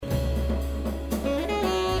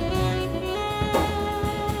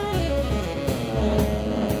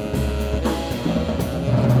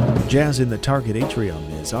Jazz in the Target Atrium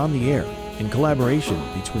is on the air in collaboration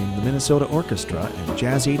between the Minnesota Orchestra and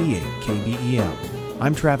Jazz 88 KBEM.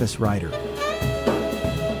 I'm Travis Ryder.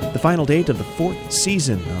 The final date of the fourth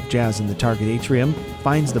season of Jazz in the Target Atrium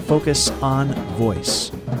finds the focus on voice.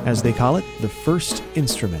 As they call it, the first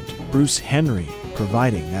instrument, Bruce Henry,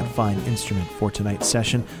 providing that fine instrument for tonight's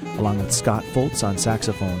session, along with Scott Foltz on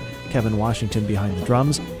saxophone, Kevin Washington behind the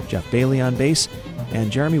drums, Jeff Bailey on bass, and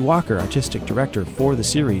Jeremy Walker, artistic director for the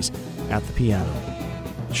series, at the piano.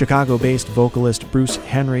 Chicago-based vocalist Bruce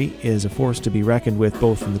Henry is a force to be reckoned with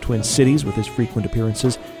both in the Twin Cities with his frequent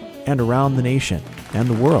appearances and around the nation and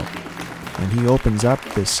the world. And he opens up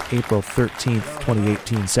this April 13th,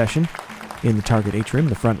 2018 session in the Target Atrium,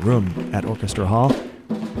 the front room at Orchestra Hall.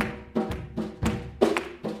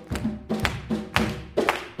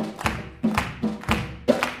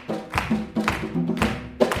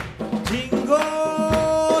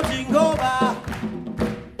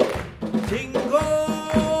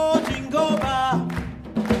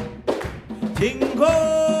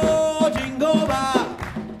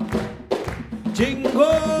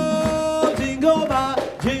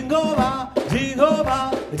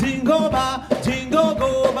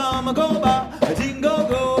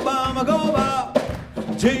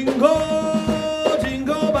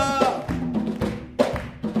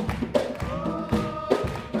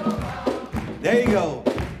 There you go.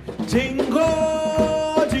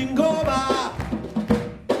 Jingle, jingle bell.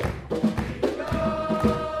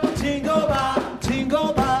 Jingle bell,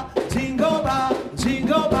 jingle bell, jingle bell,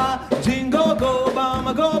 jingle bell, jingle go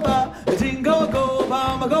bama go ba, jingle go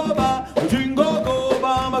bama go ba, jingle go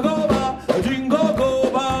bama go ba, jingle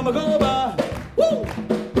go bama go ba. Woo!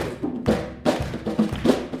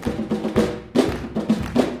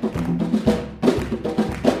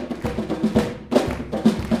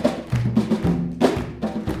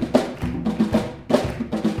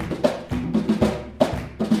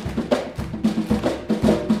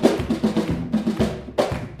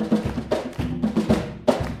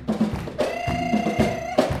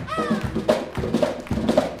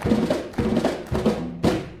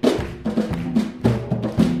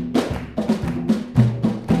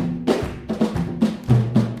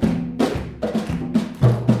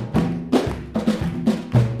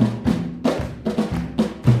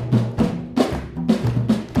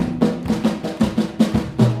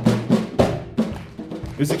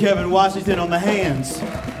 Mr. Kevin Washington on the hands.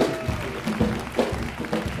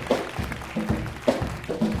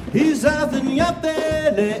 Isaten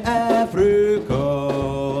jättele Afrika,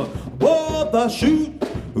 båda skjut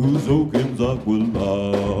uzoken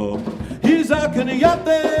zakwilla. Isaken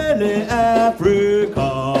jättele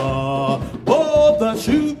Afrika, båda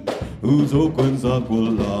skjut uzoken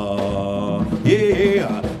zakwilla.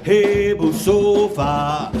 Yeah, hey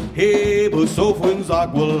busofa. Hey busofun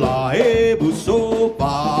zakwilla, hey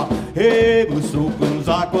busofa, hey busofun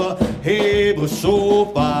zakwa, hey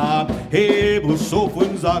busofa, hey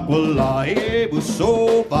busofun zakwilla, hey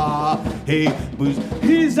busofa, hey bus.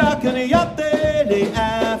 He's a yattele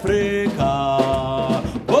Africa,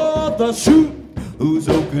 but the shoot who's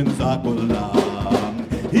open zakwilla.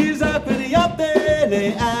 He's a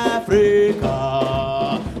yattele Africa,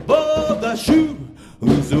 but the shoot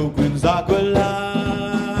who's open zakwilla.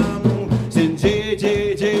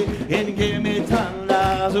 And give me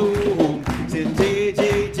tandazo, sin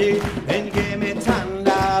JJJ, and give me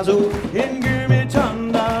tandazo, and give me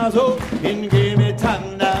tandazo, and give me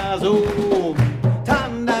tandazo,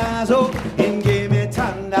 tandazo, and give me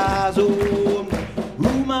tandazo.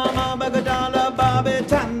 Mama bagadala babe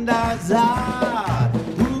tandaza,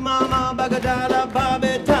 mama bagadala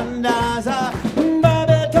babe tandaza,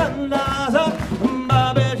 babe tandaza,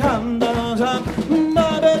 babe tandaza,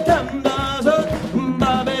 babe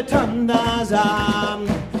tandaza.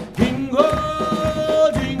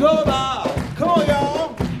 Jingle, jingle bell. Come on,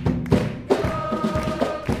 y'all.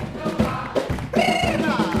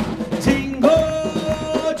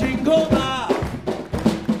 Jingle, jingle bell.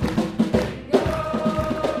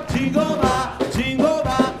 Jingle bell, jingle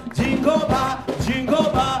bell, jingle bell,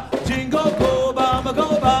 jingle bell, jingle go bama go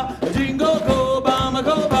ba, jingle go bama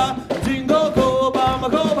go ba, jingle go bama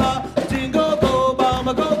go ba, jingle go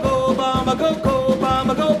bama go go bama go go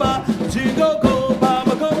bama go ba. Jingle go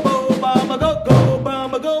bama go go bama go go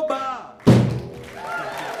bama go ba.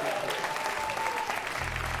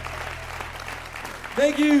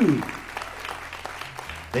 Thank you.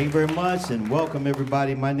 Thank you very much and welcome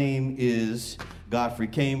everybody. My name is Godfrey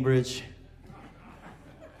Cambridge.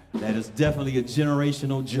 That is definitely a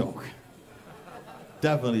generational joke.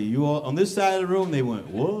 Definitely. You all on this side of the room, they went,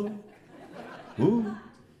 what? Who?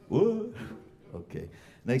 What? Okay.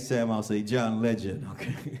 Next time I'll say John Legend,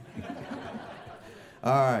 okay?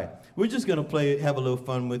 All right. We're just going to have a little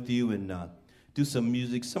fun with you and do some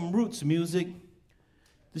music, some roots music.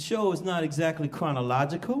 The show is not exactly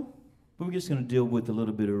chronological, but we're just going to deal with a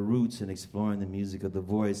little bit of roots and exploring the music of the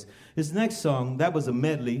voice. This next song, that was a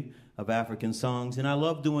medley of African songs, and I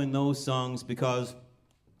love doing those songs because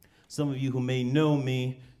some of you who may know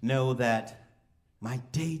me know that my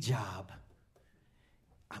day job,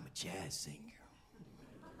 I'm a jazz singer.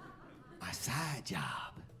 My side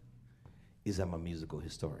job is I'm a musical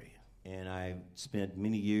historian. And I spent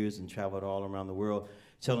many years and traveled all around the world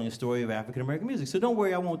telling a story of African American music. So don't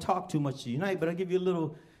worry, I won't talk too much tonight, but I'll give you a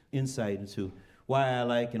little insight into why I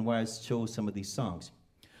like and why I chose some of these songs.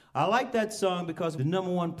 I like that song because the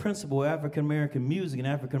number one principle of African American music and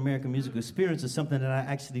African American musical experience is something that I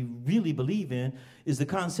actually really believe in, is the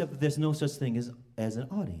concept that there's no such thing as an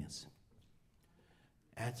audience.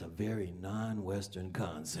 That's a very non-Western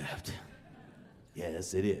concept.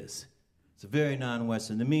 Yes, it is. It's very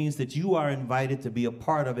non-Western. It means that you are invited to be a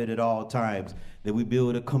part of it at all times, that we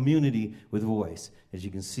build a community with voice, as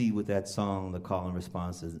you can see with that song, the call and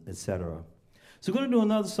responses, etc. So we're going to do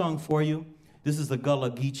another song for you. This is the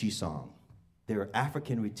Gullah Geechee song. There are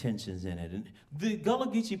African retentions in it. And the Gullah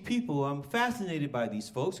Geechee people, I'm fascinated by these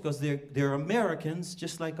folks because they're Americans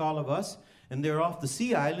just like all of us, and they're off the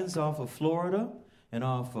Sea Islands, off of Florida, and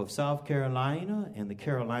off of South Carolina and the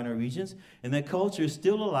Carolina regions, and that culture is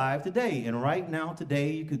still alive today. And right now,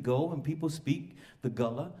 today, you could go and people speak the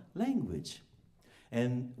Gullah language.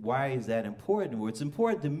 And why is that important? Well, it's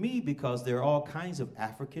important to me because there are all kinds of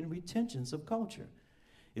African retentions of culture.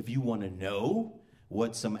 If you want to know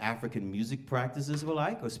what some African music practices were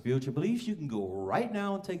like or spiritual beliefs, you can go right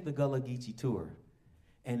now and take the Gullah Geechee tour.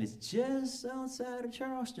 And it's just outside of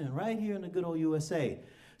Charleston, right here in the good old USA.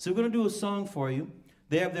 So we're going to do a song for you.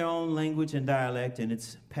 They have their own language and dialect, and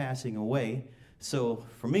it's passing away. So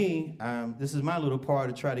for me, this is my little part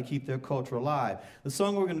to try to keep their culture alive. The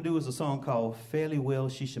song we're going to do is a song called Fairly Well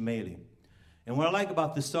Shishameli. And what I like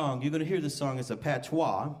about this song, you're going to hear this song as a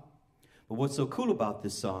patois, but what's so cool about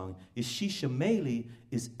this song is Shishameli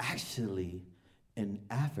is actually an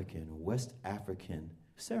African, West African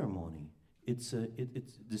ceremony.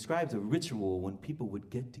 It describes a ritual when people would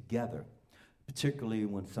get together, particularly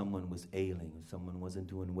when someone was ailing, or someone wasn't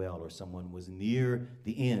doing well, or someone was near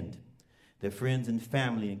the end. Their friends and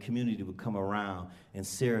family and community would come around and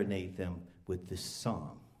serenade them with this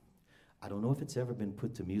song. I don't know if it's ever been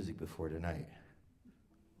put to music before tonight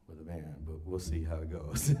with a band, but we'll see how it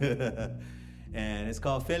goes. And it's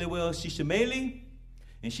called Fairly Well Shishameli,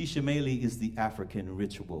 and Shishameli is the African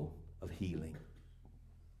ritual of healing.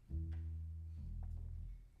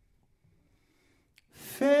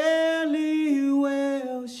 Fairly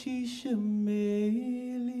well,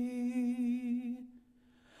 Shishameli.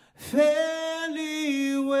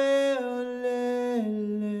 Fairly well,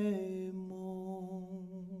 Lele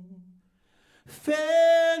Moon.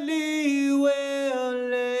 Fairly well,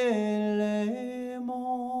 Lele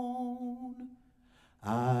Moon.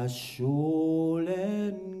 Asholen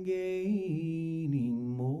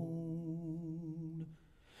gaining moon.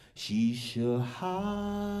 Shisha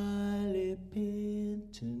Hale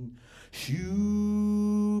Penton.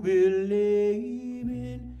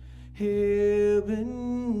 Shubilabin.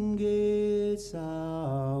 Heaven gates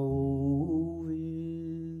are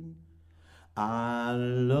open. I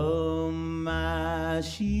love my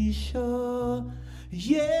shisha,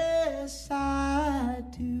 yes I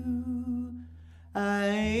do. I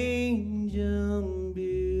ain't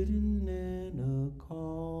jumping in a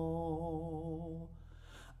call.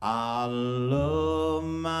 I love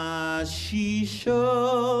my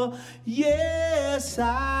shisha, yes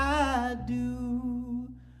I do.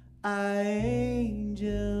 I ain't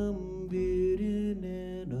jumping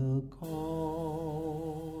in a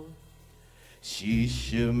call.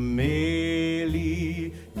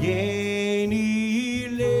 Shishameli Gaini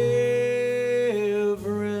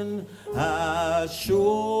Leveren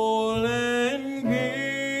Asholen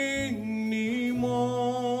Gaini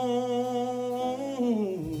Mon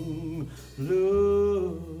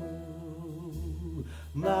Love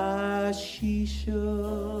my shisha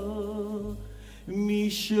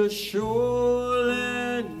Misha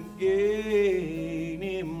Sholen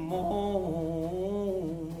Gaini Mon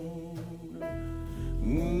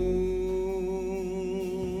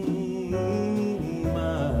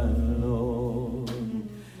my Lord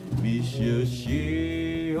Misha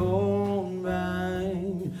Shion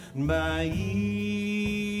mine by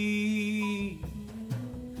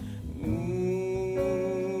oh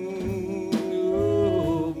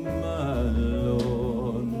my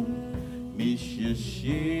Lord Misha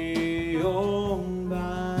Shion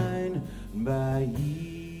by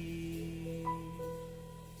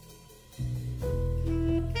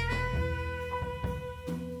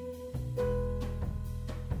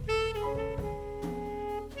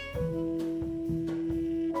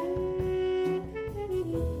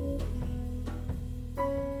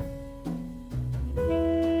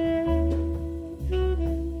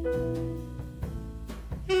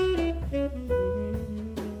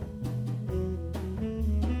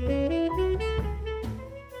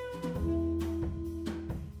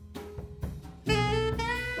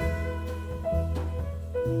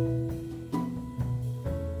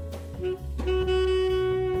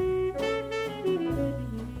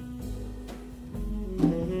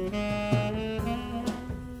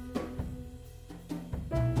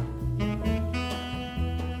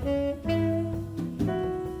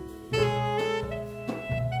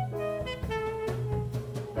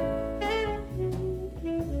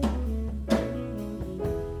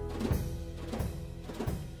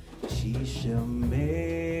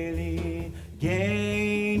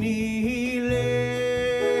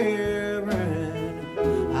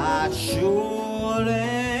shore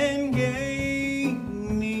and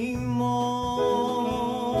gaining more.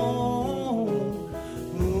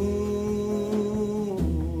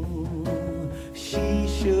 She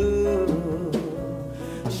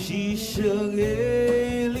should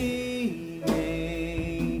really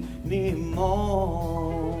anymore.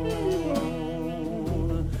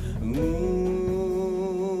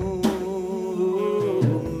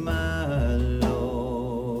 My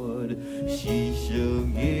Lord, she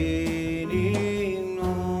should getting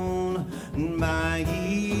on my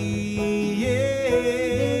ears.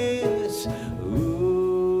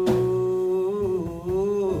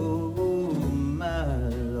 My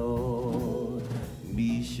Lord,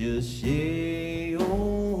 be sure stay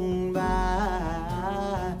on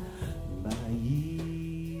by my ears.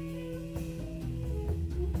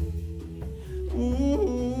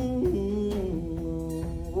 Oh yeah,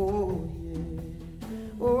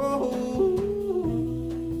 oh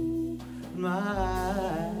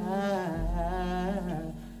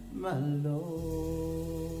my Lord.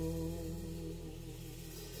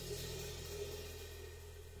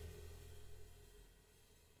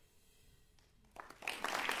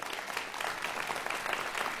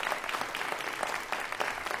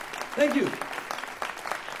 Thank you.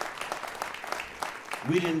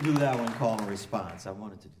 We didn't do that one, call and response. I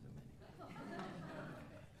wanted to do them anyway.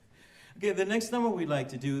 Okay, the next number we'd like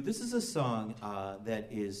to do, this is a song that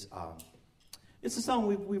is, it's a song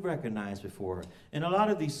we've recognized before. And a lot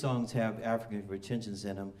of these songs have African pretensions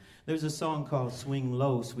in them. There's a song called Swing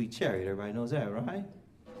Low, Sweet Chariot. Everybody knows that, right?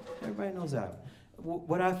 Everybody knows that.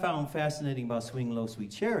 What I found fascinating about Swing Low, Sweet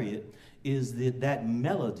Chariot is that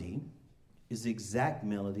melody is the exact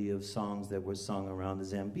melody of songs that were sung around the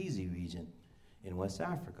Zambezi region in West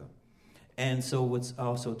Africa. And so what's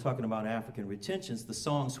also talking about African retentions, the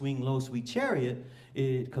song Swing Low, Sweet Chariot,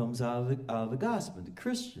 it comes out of the gospel, the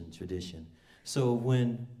Christian tradition. So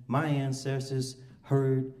when my ancestors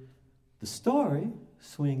heard the story,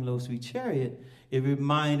 Swing Low, Sweet Chariot, it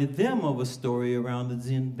reminded them of a story around the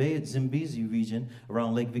Zambezi region,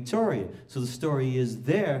 around Lake Victoria. So the story is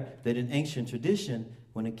there that in ancient tradition,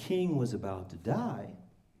 when a king was about to die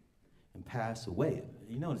and pass away,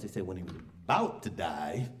 you notice they say when he was about to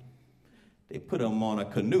die, they put him on a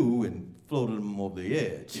canoe and floated him over the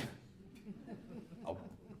edge.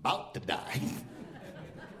 About to die.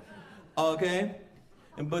 Okay?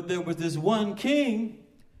 But there was this one king,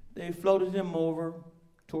 they floated him over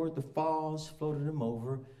toward the falls, floated him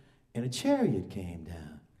over, and a chariot came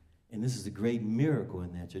down. And this is a great miracle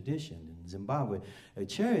in that tradition. In Zimbabwe, a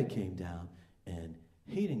chariot came down, and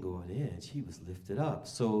he didn't go over the edge. He was lifted up.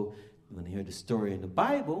 So when they heard the story in the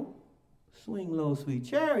Bible, Swing Low, Sweet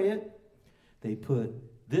Chariot, they put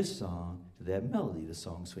this song to that melody, the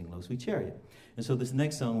song Swing Low, Sweet Chariot. And so this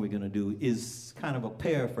next song we're going to do is kind of a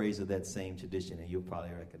paraphrase of that same tradition, and you'll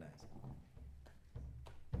probably recognize it.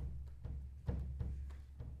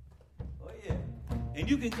 Oh, yeah. And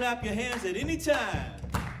you can clap your hands at any time.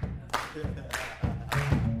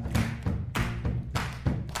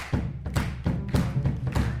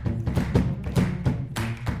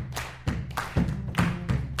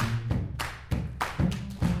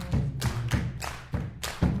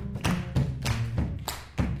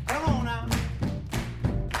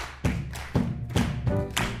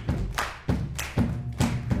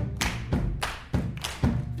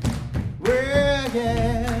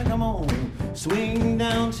 Yeah, come on, swing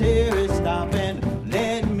down, cherry, stop and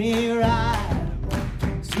let me ride.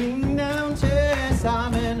 Swing down, cherry,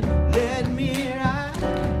 stop and let me ride.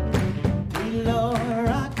 Me Lord,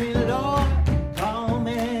 rock me, Lord, calm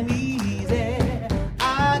and easy.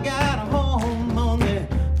 I got a home on the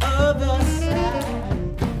other side.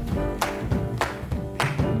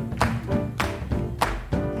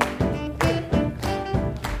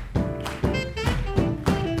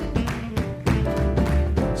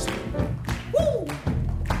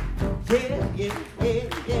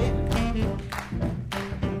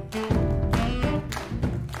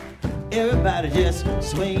 Everybody just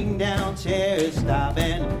swing down, chairs, stop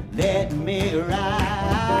and let me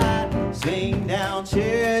ride. Swing down,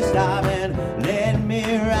 chairs, stop and let me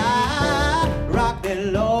ride. Rock me,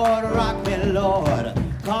 Lord,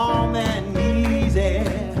 calm and easy.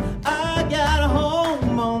 I got a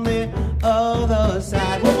home on the other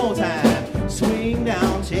side. One more time. Swing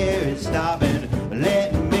down, chairs, stop and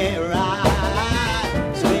let me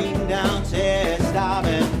ride. Swing down, chairs, stop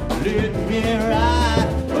and let me ride.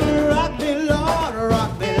 Rock me,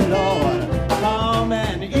 Lord, calm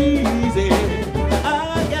and easy.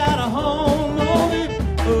 I got a home on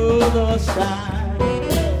the other side.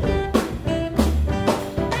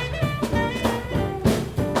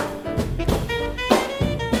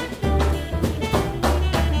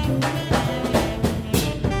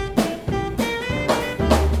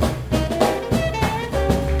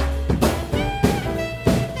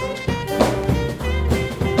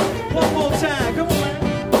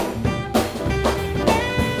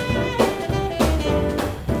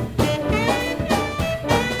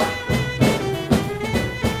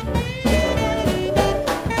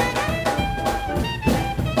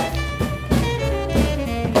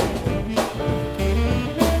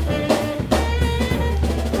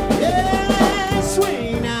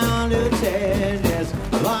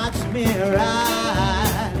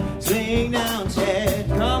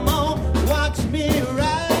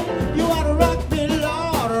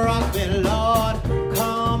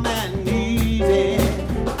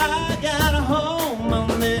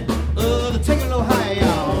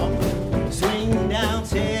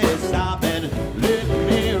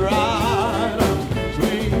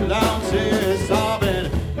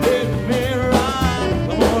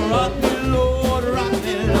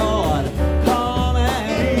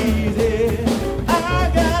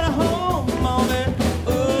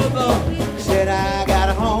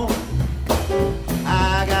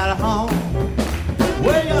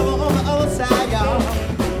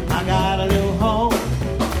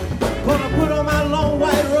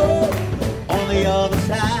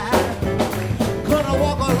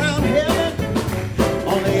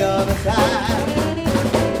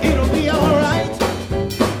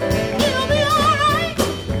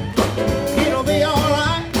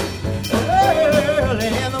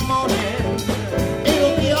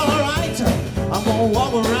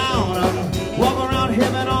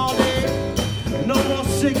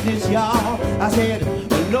 I said,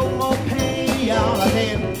 no more pain, y'all. I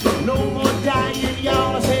said, no more dying,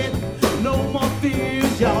 y'all. I said, no more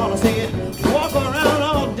fears, y'all. I said, walk around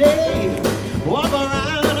all day, walk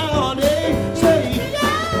around all day, say,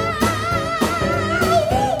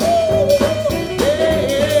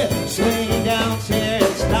 yeah, swing down,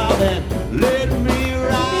 chest, stop and let me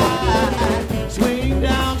ride. Swing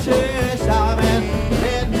down, chest, stop and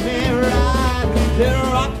let me ride. Then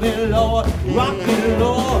rock me, Lord,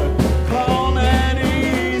 calm and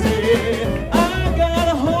easy. I got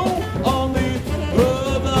a home on the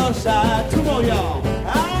other side. Come on, y'all.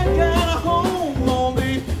 I got a home on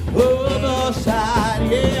the other side.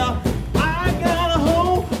 Yeah, I got a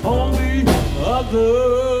home on the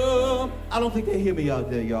other. I don't think they hear me out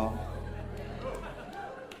there, y'all.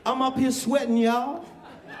 I'm up here sweating, y'all.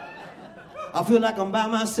 I feel like I'm by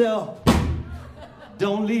myself.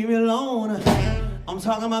 Don't leave me alone. I'm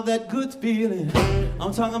talking about that good feeling.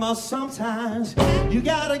 I'm talking about sometimes you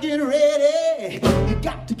gotta get ready. You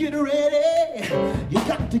got to get ready. You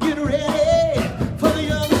got to get ready for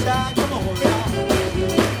the other side. Come on, y'all.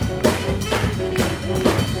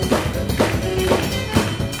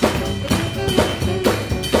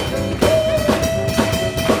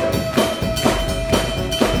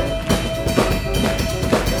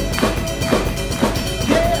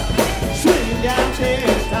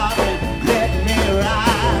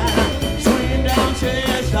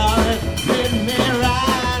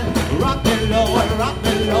 Rock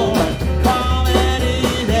me, Lord, calm and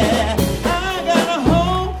easy. I got a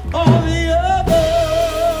home on the other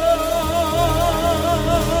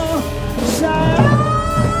side.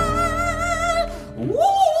 Woo!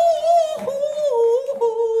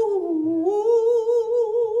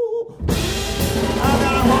 I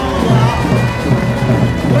got a home, y'all.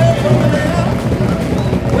 Way over there,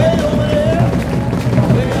 way over there,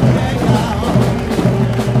 way up there, y'all.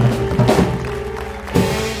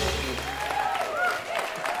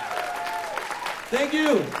 Thank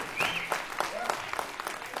you.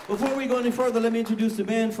 Before we go any further, let me introduce the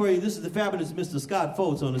band for you. This is the fabulous Mr. Scott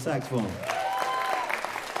Foltz on the saxophone.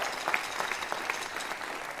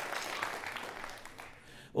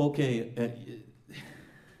 Okay,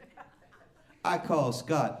 I call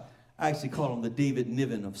Scott, I actually call him the David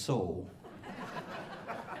Niven of soul.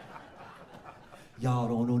 Y'all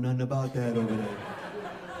don't know nothing about that over there.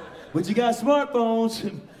 But you got smartphones.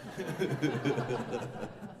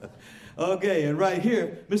 Okay, and right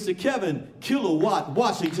here, Mr. Kevin Kilowatt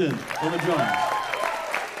Washington on the drums.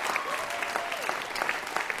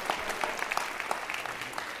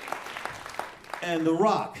 And the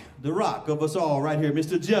rock of us all right here,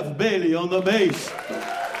 Mr. Jeff Bailey on the bass.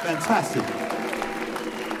 Fantastic.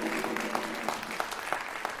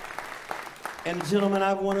 And the gentleman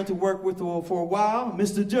I've wanted to work with for a while,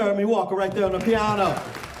 Mr. Jeremy Walker right there on the piano.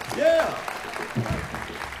 Yeah.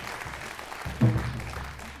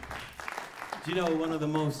 You know, one of the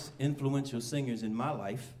most influential singers in my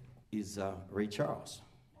life is Ray Charles.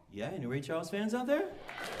 Yeah, any Ray Charles fans out there?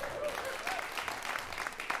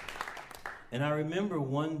 And I remember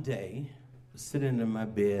one day sitting in my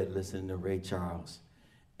bed listening to Ray Charles,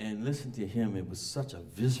 and listening to him, it was such a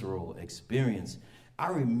visceral experience. I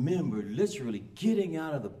remember literally getting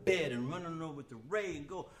out of the bed and running over to Ray and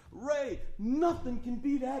go, Ray, nothing can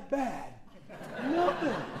be that bad.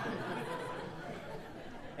 Nothing.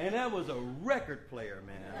 And that was a record player,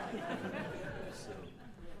 man.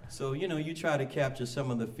 So, you know, you try to capture some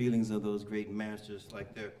of the feelings of those great masters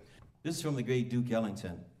like that. This is from the great Duke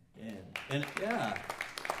Ellington.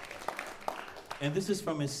 And this is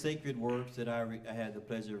from his sacred works that I had the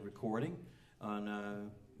pleasure of recording on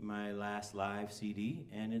my last live CD,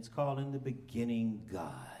 and it's called In the Beginning,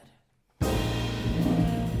 God.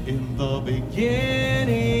 In the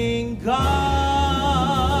beginning, God.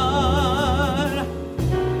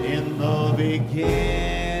 In the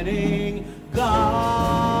beginning,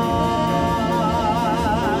 God.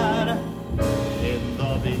 In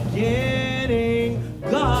the beginning,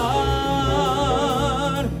 God.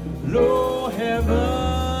 No heaven,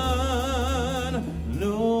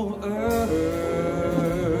 no earth,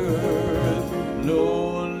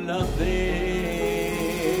 no nothing.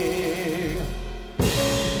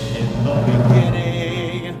 In the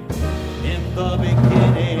beginning, in the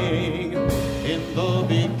beginning, in the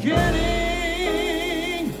beginning,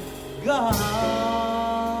 God.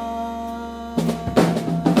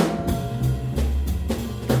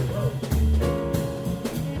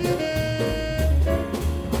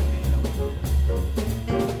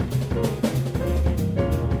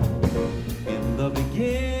 In the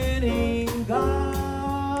beginning, God.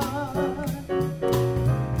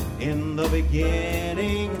 In the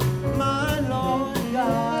beginning, my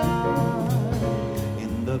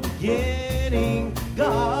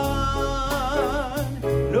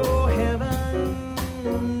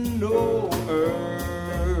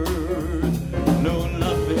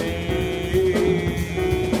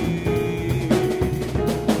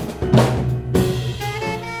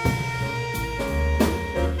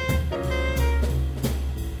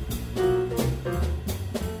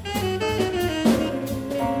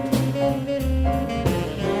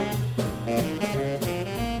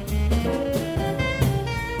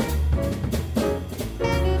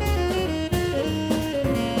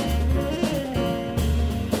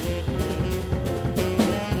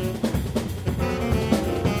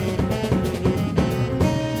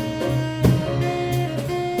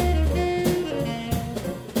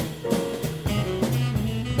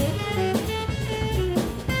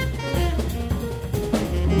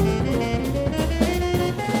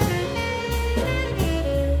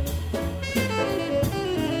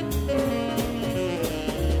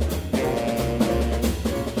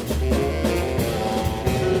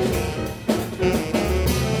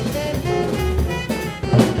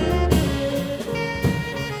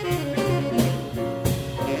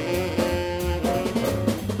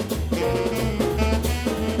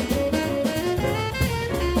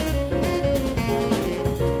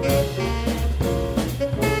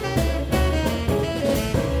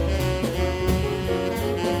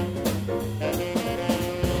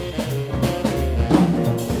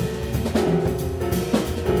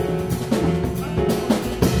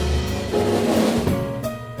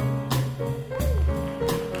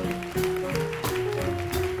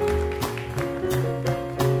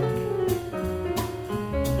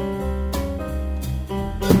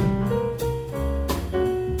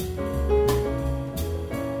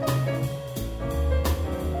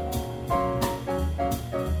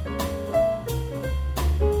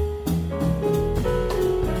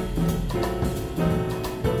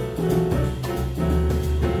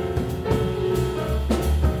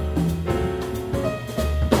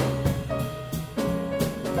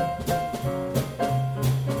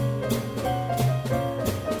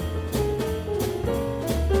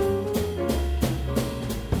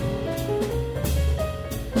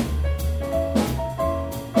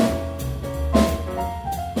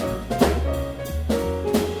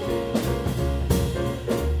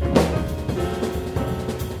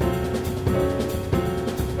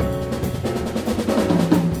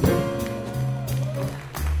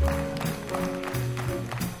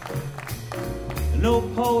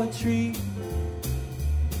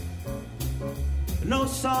no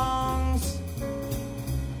songs,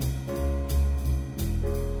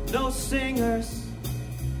 no singers,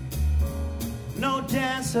 no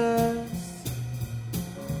dancers,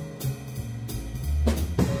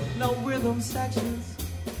 no rhythm sections,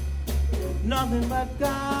 nothing but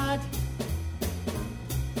God,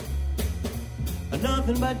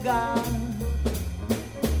 nothing but God.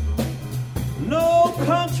 No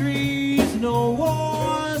countries, no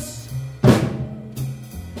wars,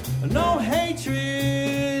 no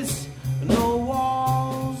hatreds, no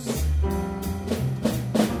walls,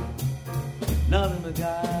 nothing but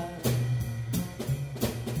God.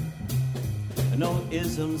 No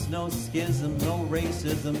isms, no schism, no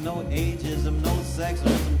racism, no ageism, no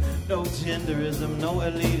sexism, no genderism, no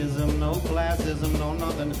elitism, no classism, no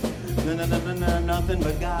nothing, nothing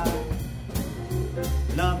but God.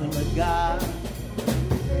 Nothing but God.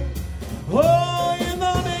 Oh, in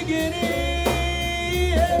the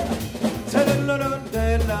beginning, yeah.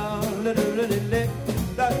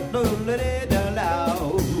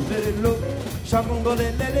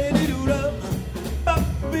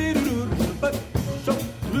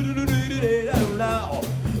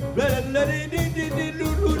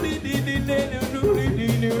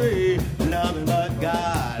 Nothing but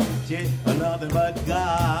God, nothing but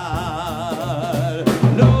God.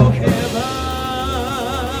 No heaven,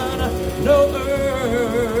 no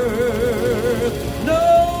earth,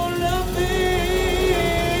 no nothing.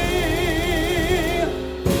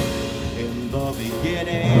 In the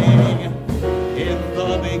beginning, in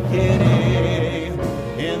the beginning,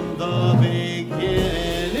 in the beginning,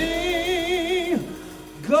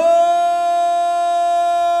 God.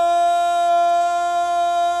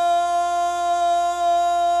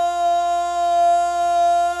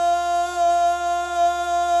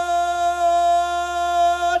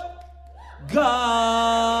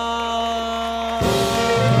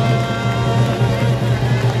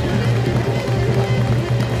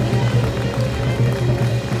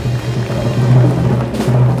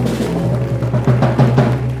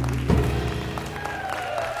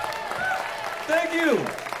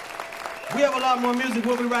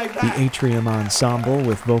 The Atrium Ensemble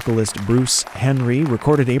with vocalist Bruce Henry,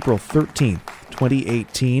 recorded April 13th,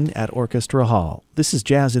 2018 at Orchestra Hall. This is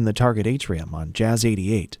Jazz in the Target Atrium on Jazz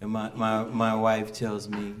 88. And my wife tells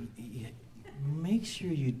me, make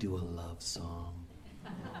sure you do a love song.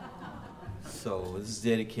 So this is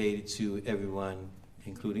dedicated to everyone,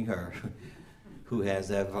 including her, who has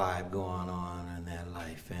that vibe going on in their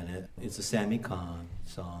life. And it's a Sammy Kahn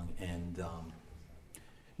song, and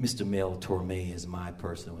Mr. Mel Torme is my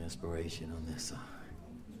personal inspiration on this song.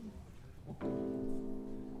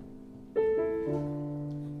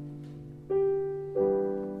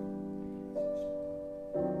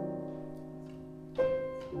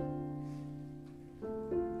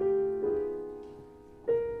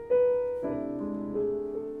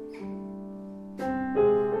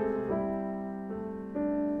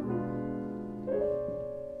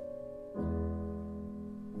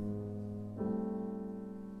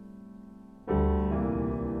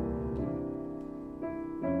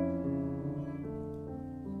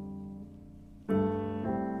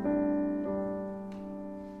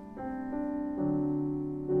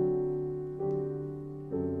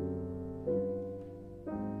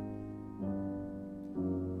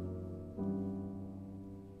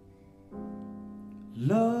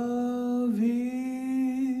 Love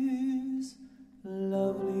is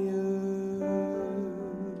lovelier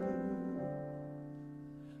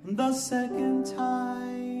the second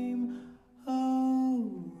time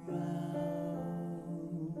around,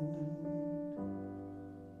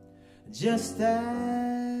 just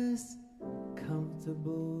as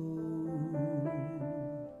comfortable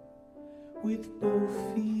with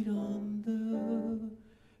both feet on the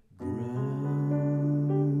ground.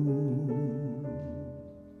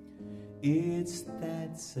 It's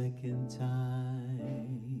that second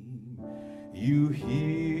time you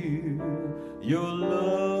hear your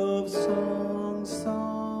love song,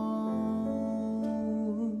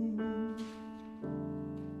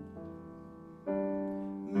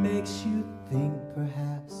 makes you think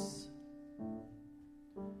perhaps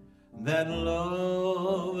that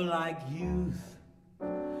love like youth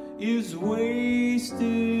is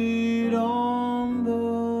wasted on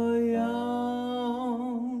the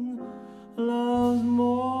young. Love's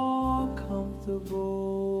more comfortable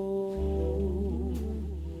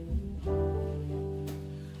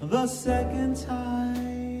the second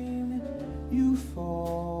time you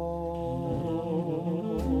fall.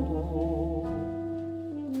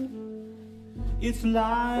 It's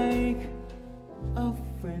like a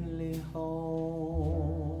friendly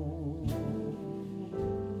home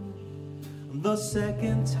the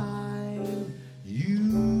second time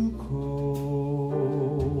you call.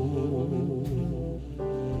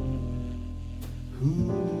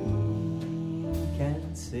 Who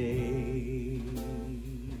can say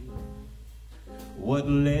what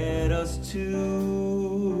led us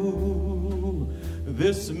to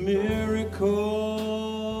this miracle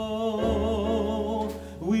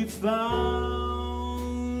we found?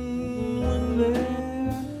 When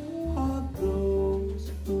there are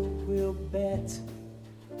those who will bet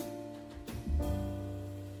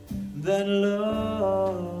that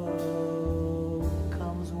love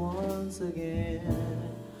comes once again,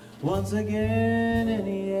 and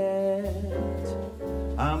yet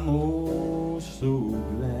I'm oh so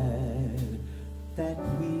glad that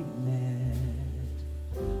we met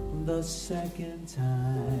the second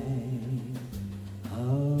time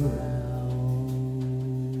around.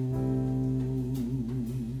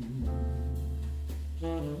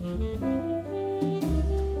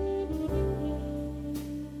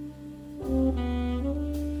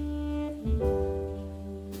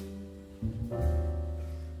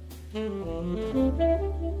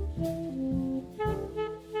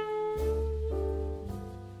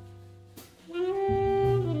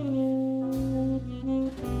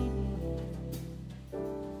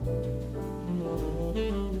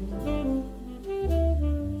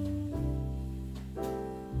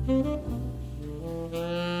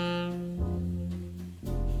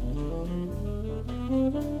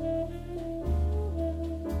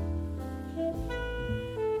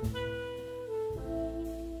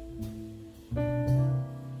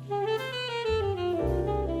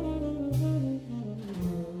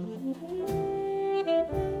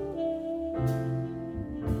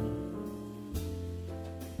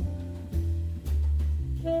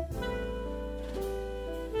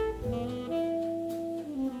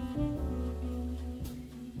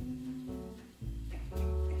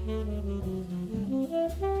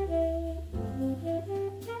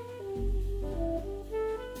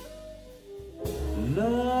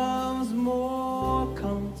 Love's more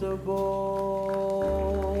comfortable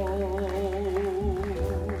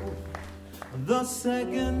the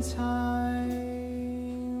second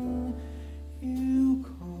time you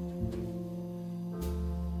call.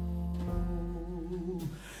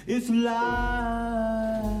 It's like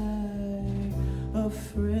a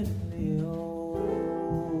friendly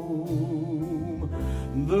home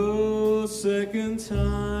the second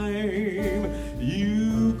time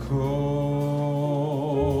you call.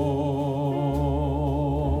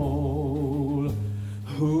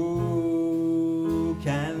 Who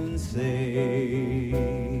can say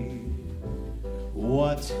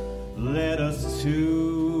what led us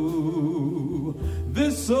to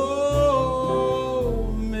this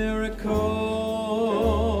old miracle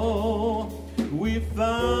we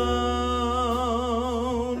found?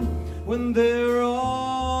 When there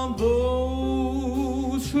are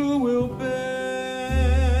those who will bet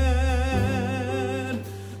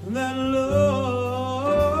that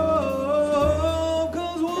love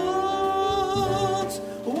comes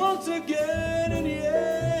once again, and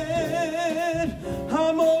yet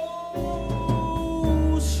I'm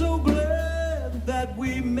oh so glad that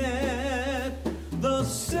we met the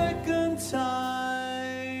second time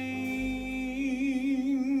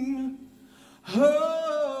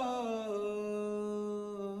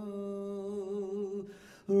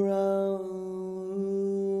around.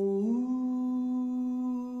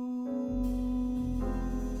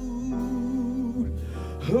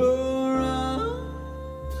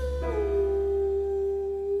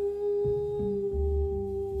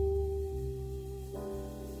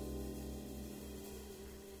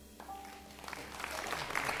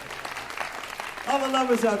 All the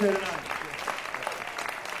lovers out there tonight.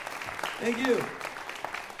 Thank you.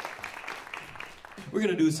 We're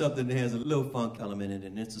going to do something that has a little funk element in it,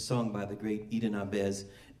 and it's a song by the great Eden Abez.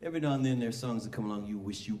 Every now and then there's songs that come along you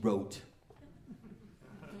wish you wrote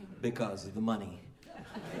because of the money.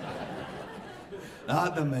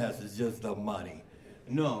 Not the message, just the money.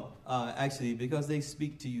 No, actually, because they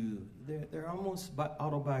speak to you, they're almost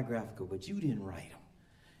autobiographical, but you didn't write them.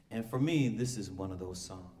 And for me, this is one of those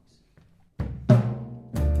songs.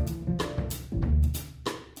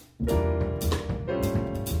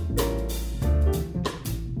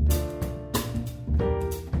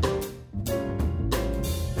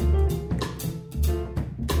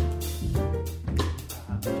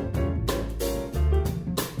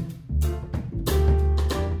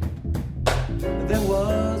 There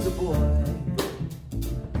was a boy,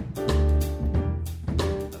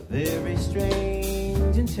 a very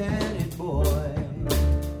strange, enchanted boy.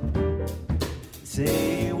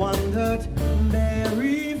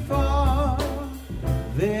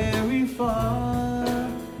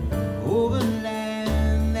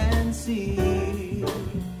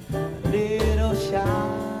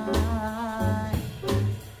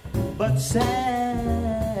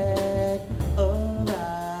 sad,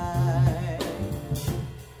 alright,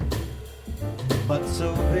 but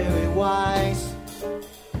so very wise,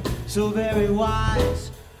 so very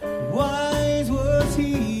wise, wise was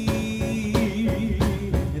he.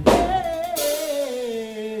 And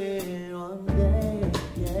then one day,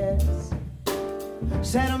 yes,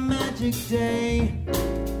 said a magic day,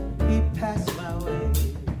 he passed my way.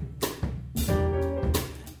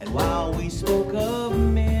 And while we spoke of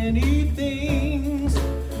many things,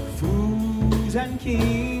 fools and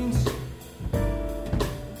kings,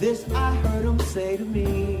 this I heard him say to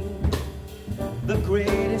me, the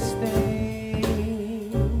greatest thing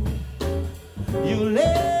you'll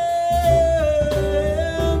ever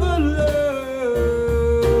learn.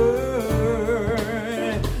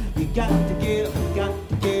 You got to give, got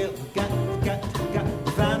to give, got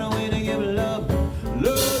to find a way to give love,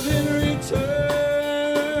 love in return.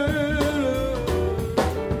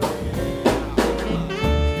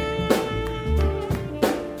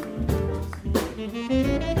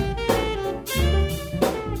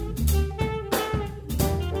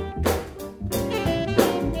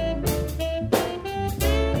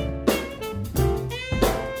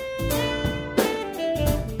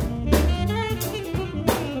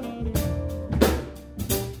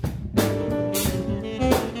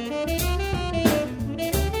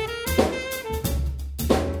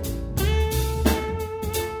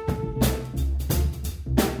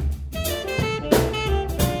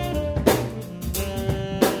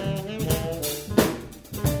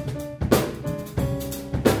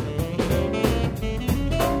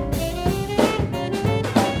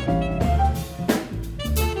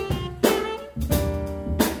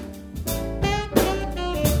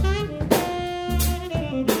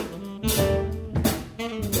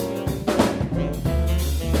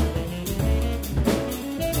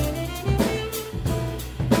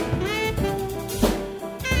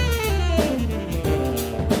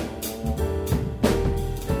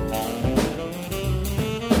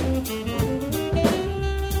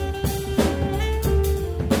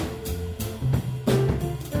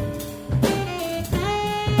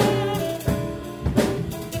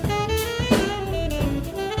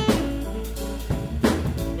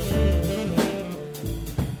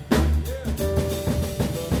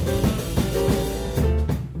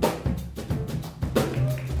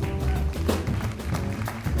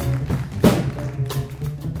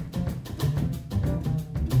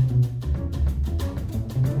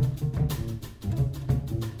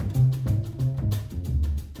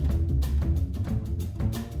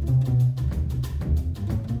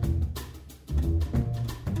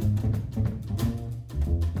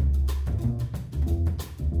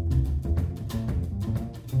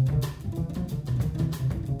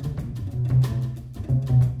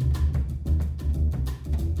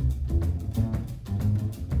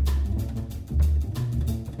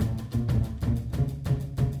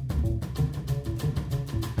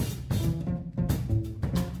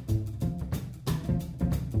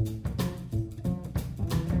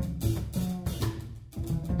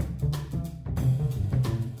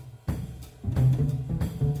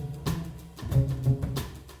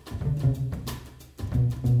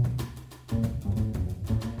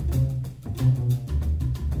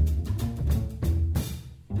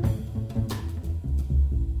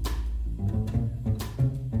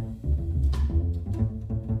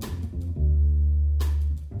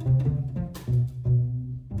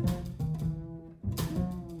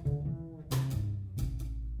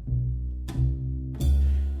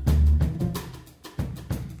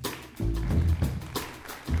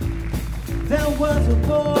 There was a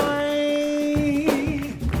boy,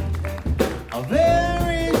 a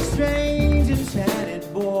very strange, enchanted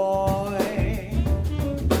boy.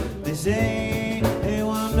 They say he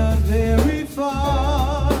wandered very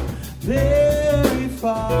far,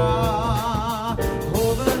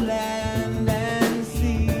 over land and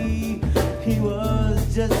sea. He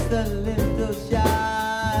was just a little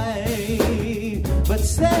shy, but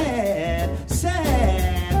sad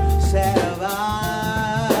of eye.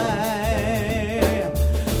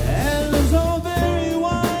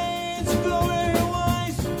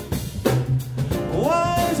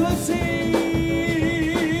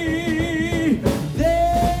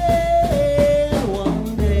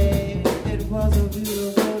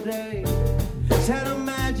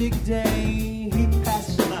 Day he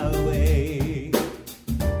passed my way,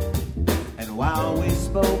 and while we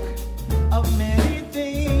spoke of many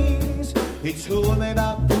things, he told me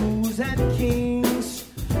about fools and kings.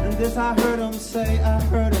 And this I heard him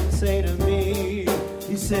say to me.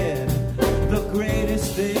 He said, the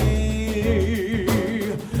greatest thing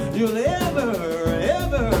you'll ever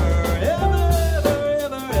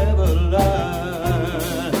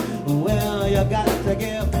You got to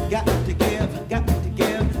give, got to give, got to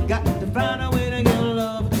give, got to find a way to give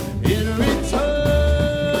love in return.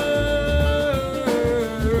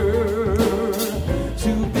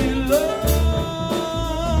 To be loved,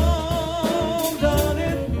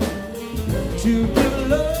 darling, to give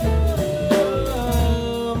love,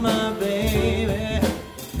 my baby.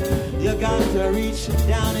 You got to reach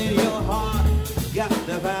down in your heart, got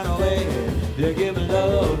to find a way to give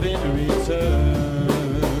love in return.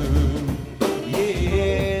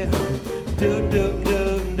 Yeah, do do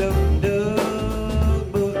do do do,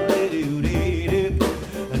 do do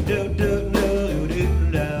do do do do do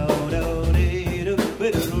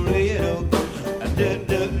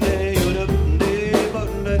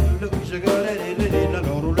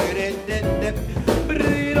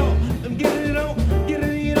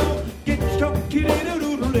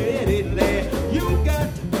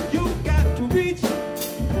you got to reach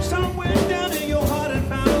somewhere down in your heart and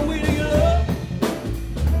find a way to get love.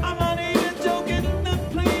 I'm not even joking, not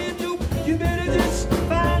playing you. You better just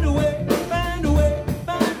find a way, find a way,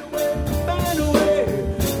 find a way, find a way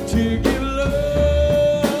to give love.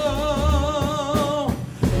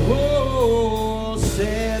 Oh,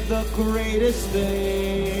 said the greatest thing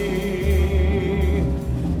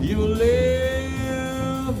you'll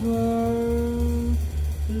ever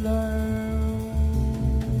learn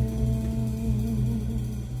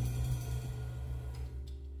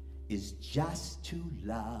is just to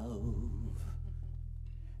love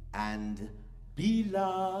and be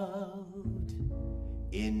loved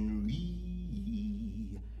in return.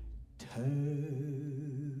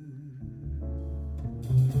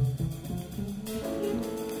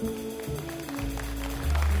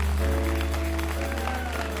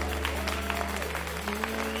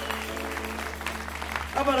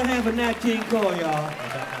 How about a hand for Nat King Cole, y'all?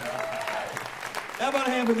 How about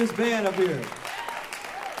a hand for this band up here?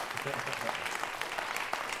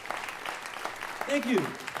 Thank you.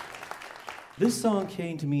 This song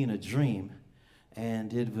came to me in a dream,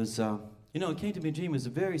 and it was, it came to me in a dream. It was a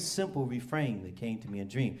very simple refrain that came to me in a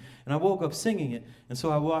dream. And I woke up singing it, and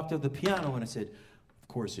so I walked up the piano and I said, of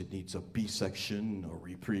course it needs a B section, a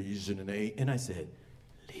reprise, and an A. And I said,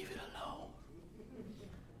 leave it alone.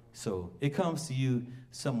 So it comes to you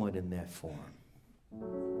somewhat in that form.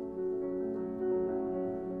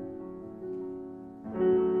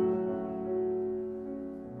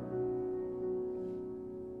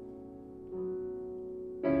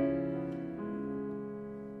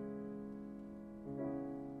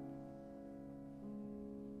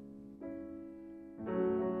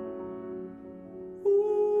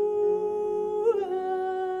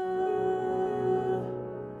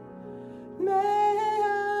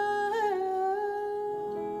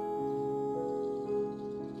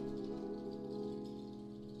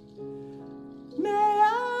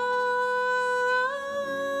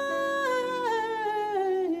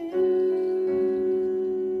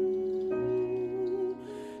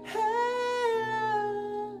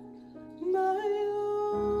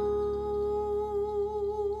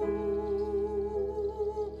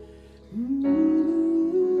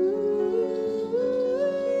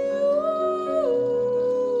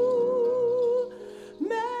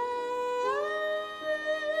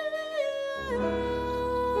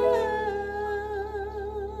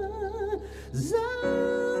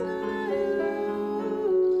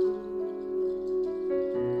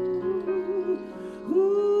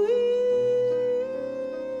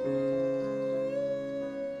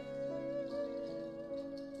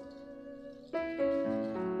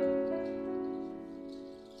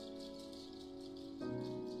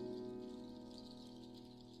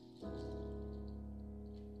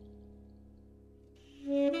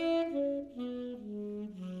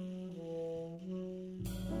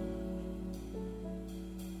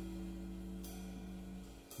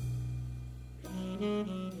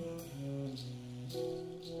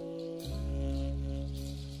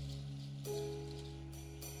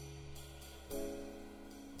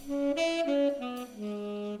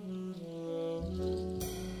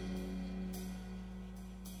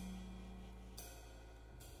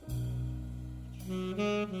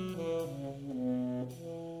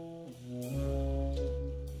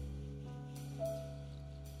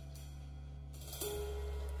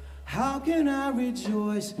 How can I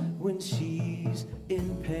rejoice when she's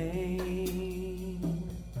in pain?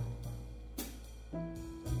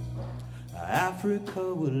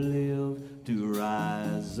 Africa will live to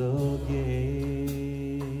rise again.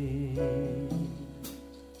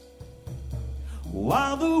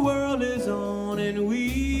 While the world is on and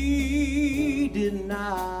we deny,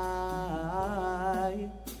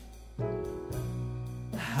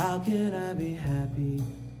 how can I be happy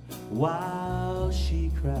while she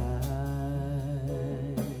cries.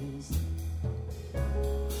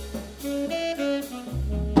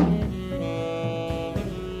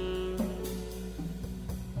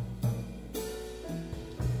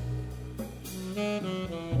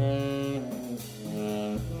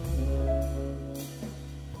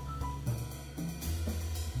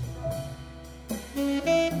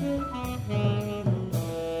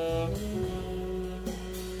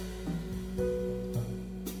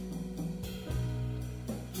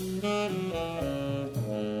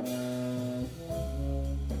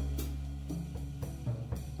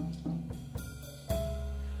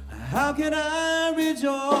 How can I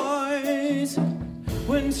rejoice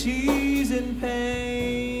when she's in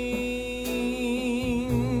pain?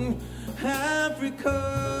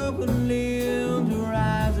 Africa will live to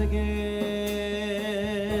rise again,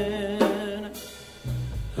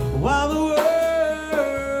 while the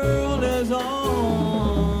world is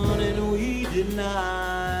on and we deny.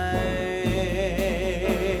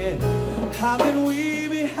 How can we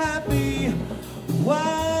be happy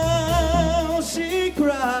while she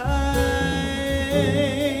cries?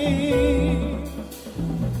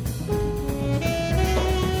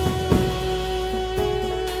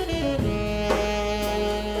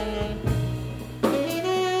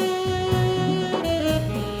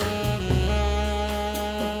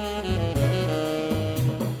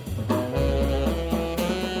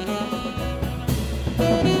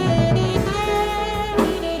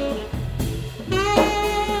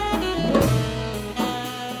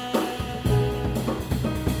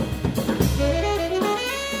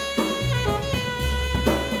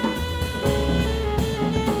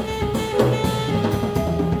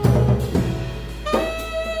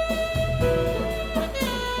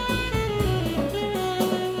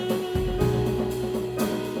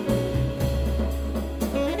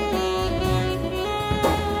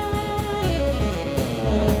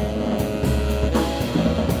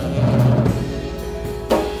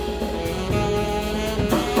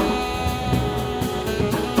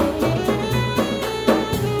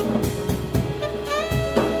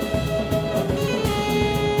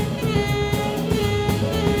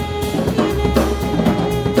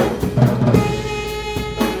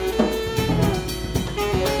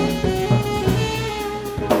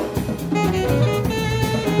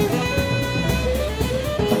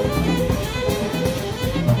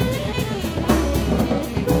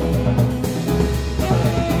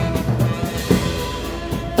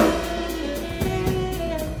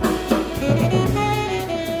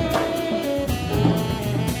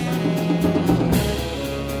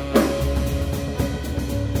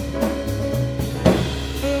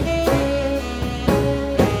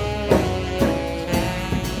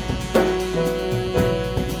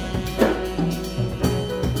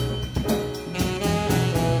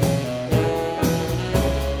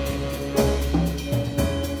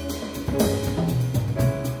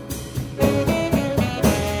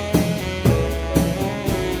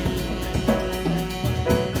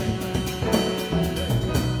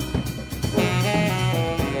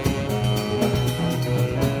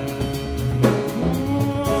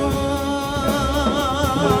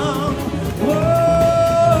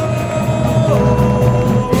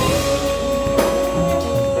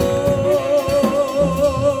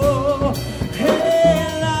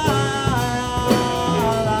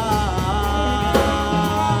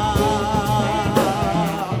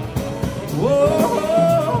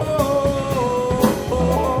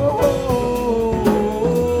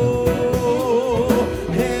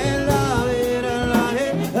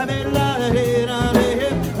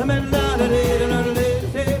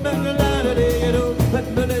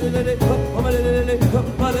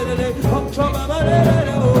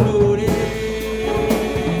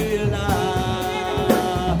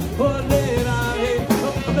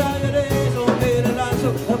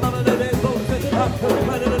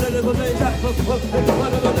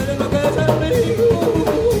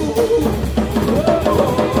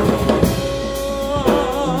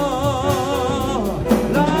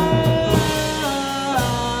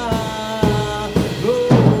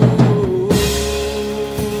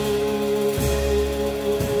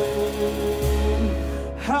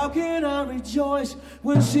 How can I rejoice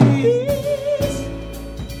when she is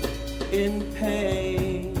in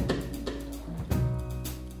pain?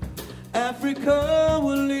 Africa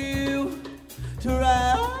will live to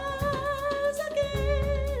rise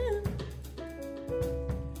again,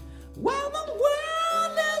 while the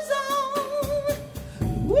world is on.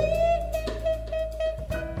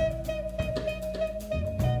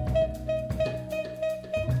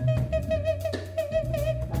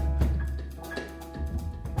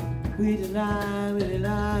 We deny, we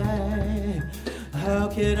deny. How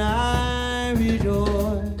can I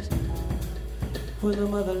rejoice when the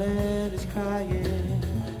motherland is crying?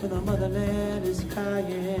 When the motherland is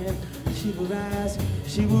crying, she will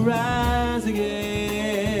rise again.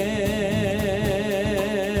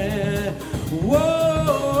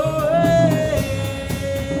 Whoa, hey.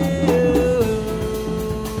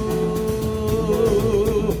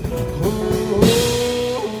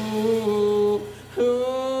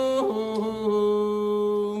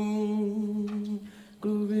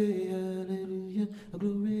 Glory, hallelujah,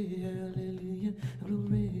 glory, hallelujah,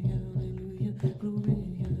 glory, hallelujah, glory,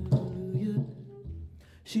 hallelujah.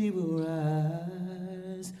 She will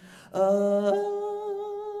rise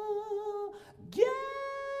again.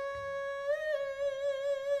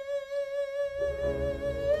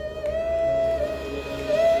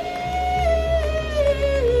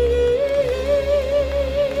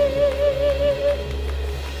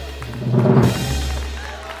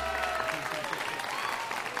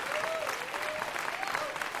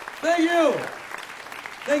 Thank you.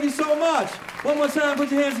 Thank you so much. One more time,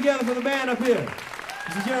 put your hands together for the band up here.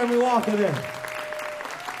 Mr. Jeremy Walker there.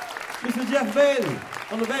 Mr. Jeff Bailey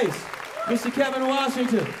on the bass. Mr. Kevin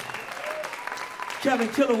Washington. Kevin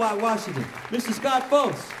Kilowatt Washington. Mr. Scott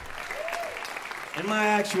Foltz. And my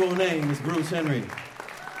actual name is Bruce Henry.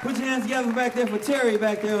 Put your hands together back there for Terry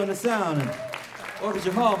back there on the sound. And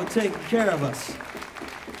Orchestra Hall for taking care of us.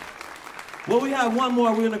 Well, we have one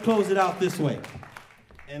more. We're going to close it out this way.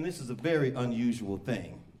 And this is a very unusual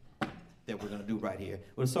thing that we're going to do right here.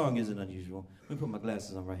 Well, the song isn't unusual. Let me put my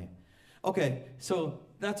glasses on right here. Okay, so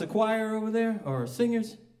that's a choir over there, or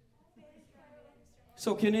singers?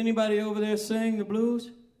 So can anybody over there sing the blues?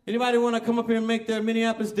 Anybody want to come up here and make their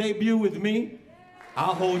Minneapolis debut with me?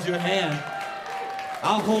 I'll hold your hand.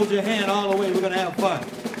 I'll hold your hand all the way. We're going to have fun.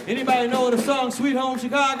 Anybody know the song Sweet Home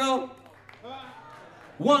Chicago?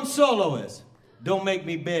 One soloist. Don't make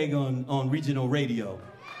me beg on regional radio.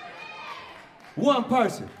 One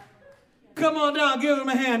person. Come on down, give them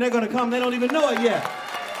a hand. They're going to come. They don't even know it yet.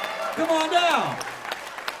 Come on down.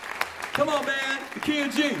 Come on, man. The key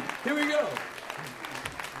of G. Here we go.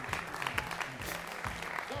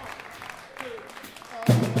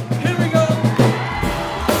 Here we go.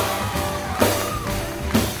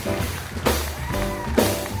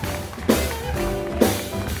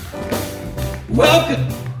 Welcome.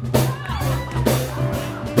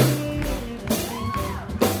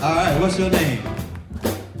 All right, what's your name?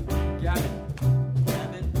 Gavin.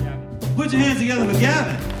 Put your hands together for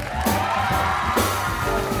Gavin.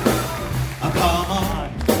 Come on.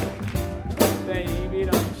 Baby,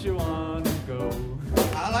 don't you want to go?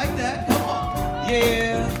 I like that. Come on.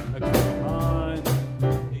 Yeah. Come on.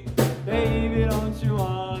 Baby, don't you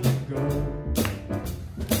want to go?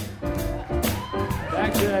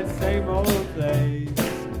 Back to that same old place.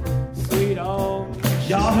 Sweet home.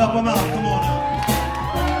 Y'all help him out. Come on now.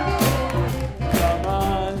 Come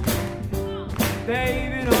on.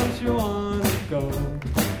 Baby, don't you want to go?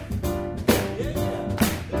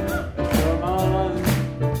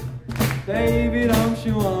 Baby, don't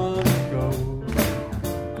you want to go?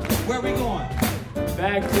 Where we going?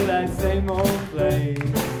 Back to that same old place.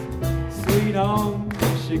 Sweet home,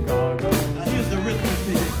 Chicago. Now here's the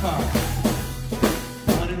arithmetic part.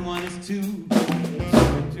 1 and 1 is 2. 2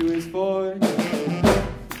 and 2 is 4.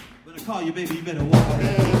 When I call you, baby, you better walk.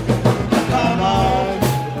 Come on.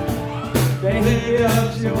 Baby,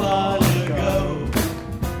 don't you want to go?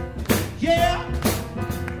 Yeah.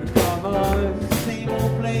 Come on. Same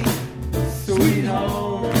old place. Sweet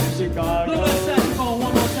home, Chicago. Blow that saxophone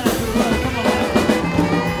one more time to the run. Come on.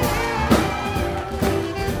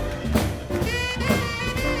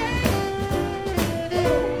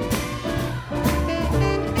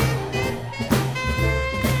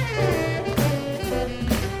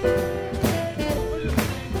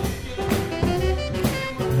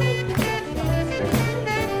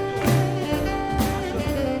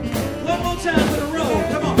 One more time for the road.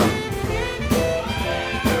 Come on.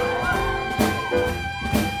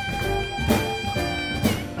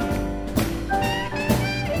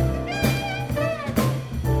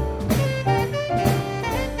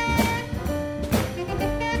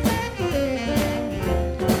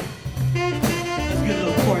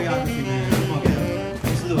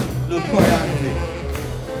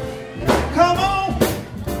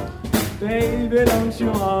 Baby, don't you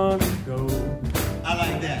want to go? I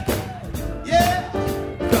like that. Yeah.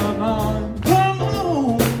 Come on. Come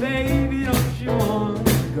on. Baby, don't you want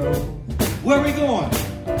to go? Where we going?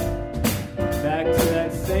 Back to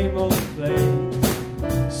that same old place.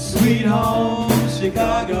 Sweet home,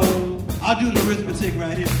 Chicago. I'll do the arithmetic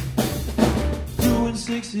right here. 2 and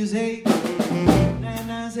 6 is 8. 9 and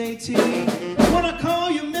 9 is 18. When I come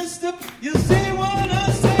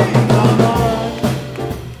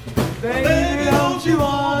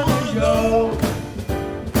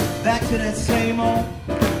that same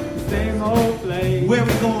old place. Where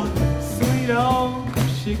we going? Sweet home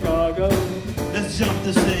Chicago. Let's jump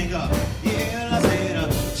this thing up. Yeah, I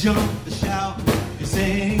said jump, shout, and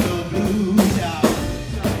sing the blues out.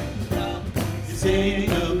 And sing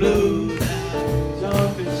the blues out.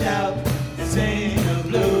 Jump and shout, And sing the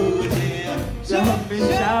blues, yeah. jump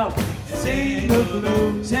and shout, Sing the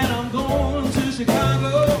blues. Said I'm going to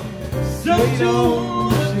Chicago. Jump Sweet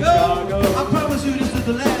home to Chicago. Chicago. I promise you this is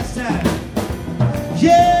the last time.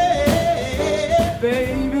 Yeah.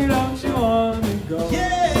 Baby, don't you wanna go?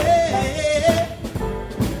 Yeah.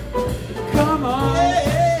 Come on,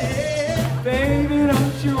 Yeah. baby,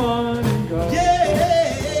 don't you wanna go?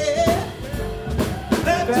 Yeah.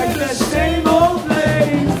 Back Back to to the that same old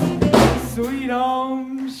place, sweet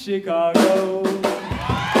home Chicago.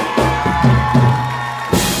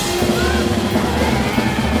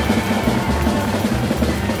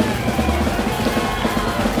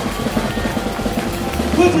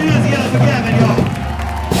 Put your hands together for Gavin, y'all.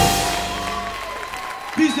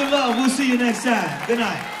 Peace and love. We'll see you next time. Good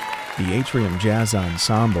night. The Atrium Jazz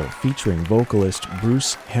Ensemble, featuring vocalist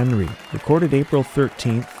Bruce Henry, recorded April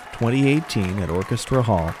 13th, 2018 at Orchestra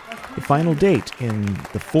Hall, the final date in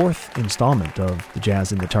the fourth installment of the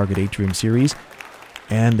Jazz in the Target Atrium series,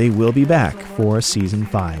 and they will be back for Season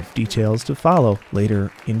 5. Details to follow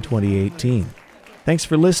later in 2018. Thanks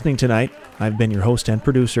for listening tonight. I've been your host and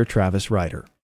producer, Travis Ryder.